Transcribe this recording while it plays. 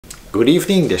Good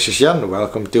evening, this is Jan.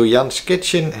 Welcome to Jan's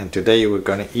Kitchen, and today we're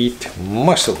gonna eat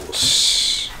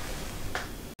mussels.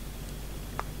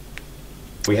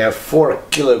 We have 4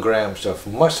 kilograms of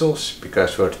mussels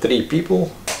because we're 3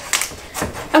 people.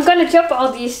 I'm gonna chop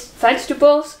all these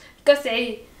vegetables because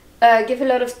they give a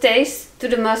lot of taste to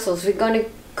the mussels. We're gonna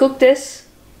cook this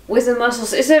with the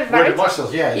mussels. Is it right? With the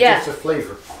mussels, yeah, it gives the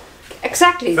flavor.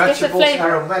 Exactly, it gives the Vegetables,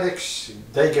 flavor. aromatics,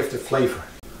 they give the flavor.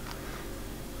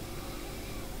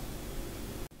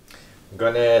 I'm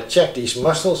gonna check these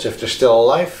mussels if they're still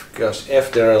alive, because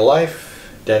if they're alive,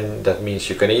 then that means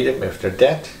you can eat them. If they're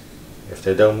dead, if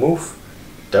they don't move,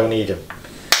 don't eat them.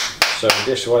 So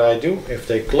this is what I do. If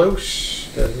they close,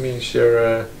 that means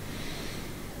they're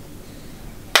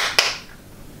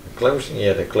closing.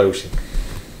 Yeah, they're closing.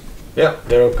 Yeah,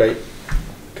 they're okay.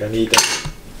 Can eat them.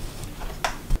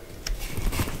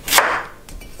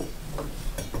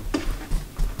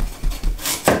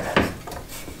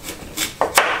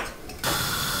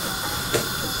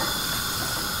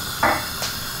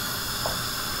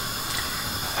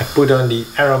 I put on the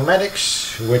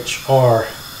aromatics, which are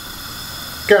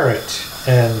carrot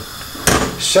and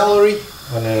celery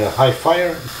on a high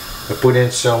fire. I put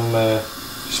in some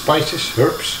spices,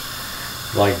 herbs,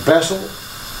 like basil,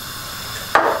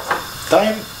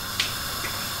 thyme,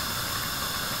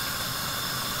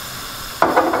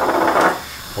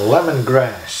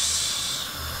 lemongrass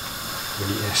for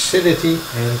the acidity,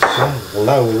 and some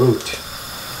lao root.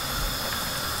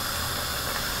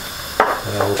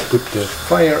 And I will put the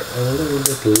fire a little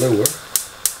bit lower.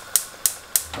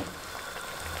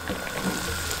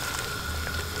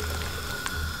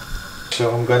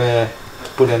 So I'm gonna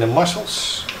put in the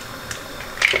mussels.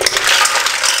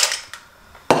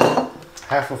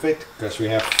 Half of it, because we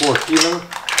have 4 kilo.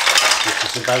 This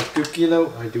is about 2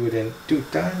 kilo. I do it in 2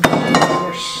 times, of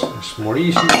course. It's more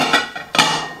easy.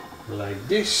 Like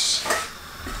this.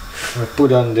 I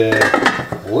put on the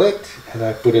lid and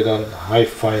I put it on high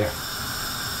fire.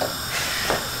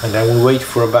 And then we wait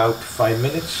for about 5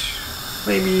 minutes,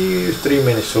 maybe 3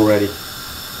 minutes already.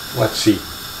 Let's see.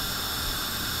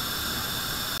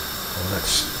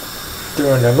 Let's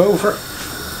turn them over.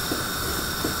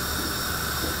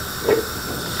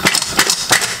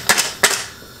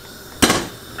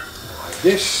 Like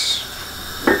this.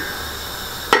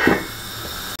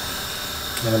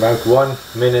 In about 1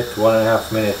 minute,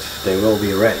 1.5 minutes, they will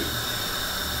be ready.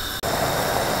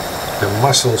 The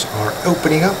mussels are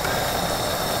opening up.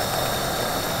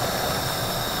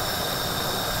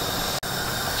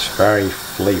 Very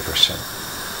flavoursome.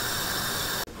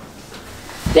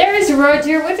 There is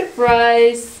Roger with the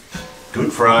fries.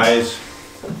 Good fries.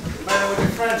 With the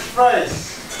French fries.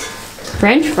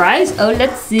 French fries? Oh,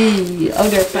 let's see. Oh,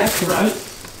 they're French fries.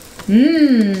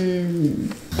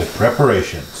 Mmm. The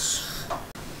preparations.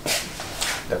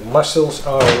 The mussels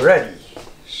are ready.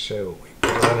 So we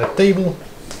put it on the table.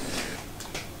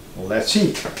 Let's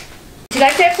eat. Would you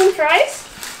like to have some fries?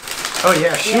 Oh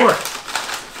yeah, sure. Yeah.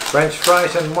 French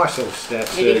fries and mussels.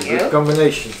 That's There you a good go.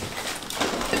 combination.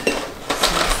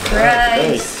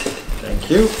 Fries. Okay. Thank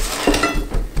you.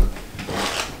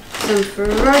 Some for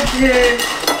Roger.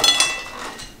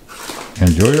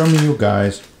 Enjoy your meal,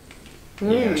 guys.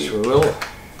 Yes, we will.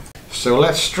 So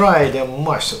let's try the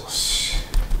mussels.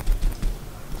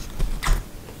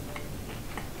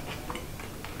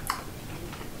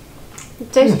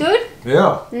 It tastes good?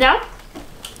 Yeah. No?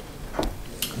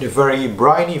 They're very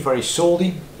briny, very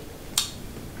salty.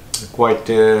 Quite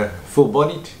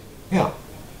full-bodied. Yeah.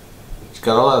 It's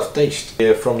got a lot of taste.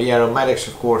 From the aromatics,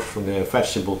 of course, from the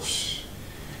vegetables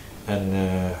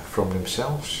and from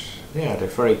themselves. Yeah, they're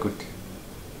very good.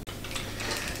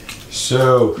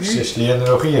 So, Cicely and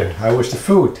Rogier, how was the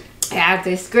food? Yeah, it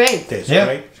tastes great. Tastes Yeah,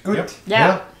 great. good. Yep.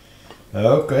 Yeah.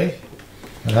 Okay.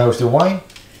 And how's the wine?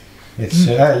 It's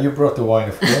you brought the wine,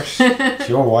 of course. It's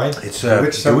your wine. It's a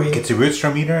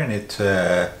Gewürztraminer and it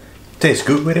tastes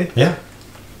good with it. Yeah.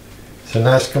 It's a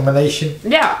nice combination.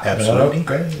 Yeah. Absolutely.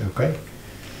 Okay.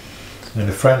 And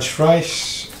the French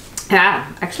fries. Yeah,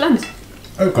 excellent.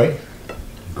 Okay.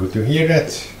 Good to hear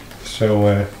that. So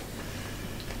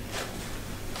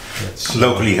let's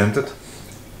Locally hunted.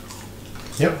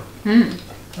 Yep.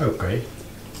 Okay.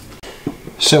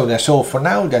 So that's all for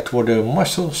now. That were the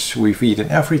mussels. We've eaten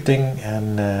everything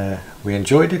and we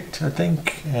enjoyed it, I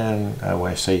think. And I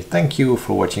want to say thank you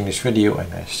for watching this video,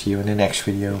 and I see you in the next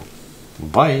video.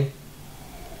 Bye.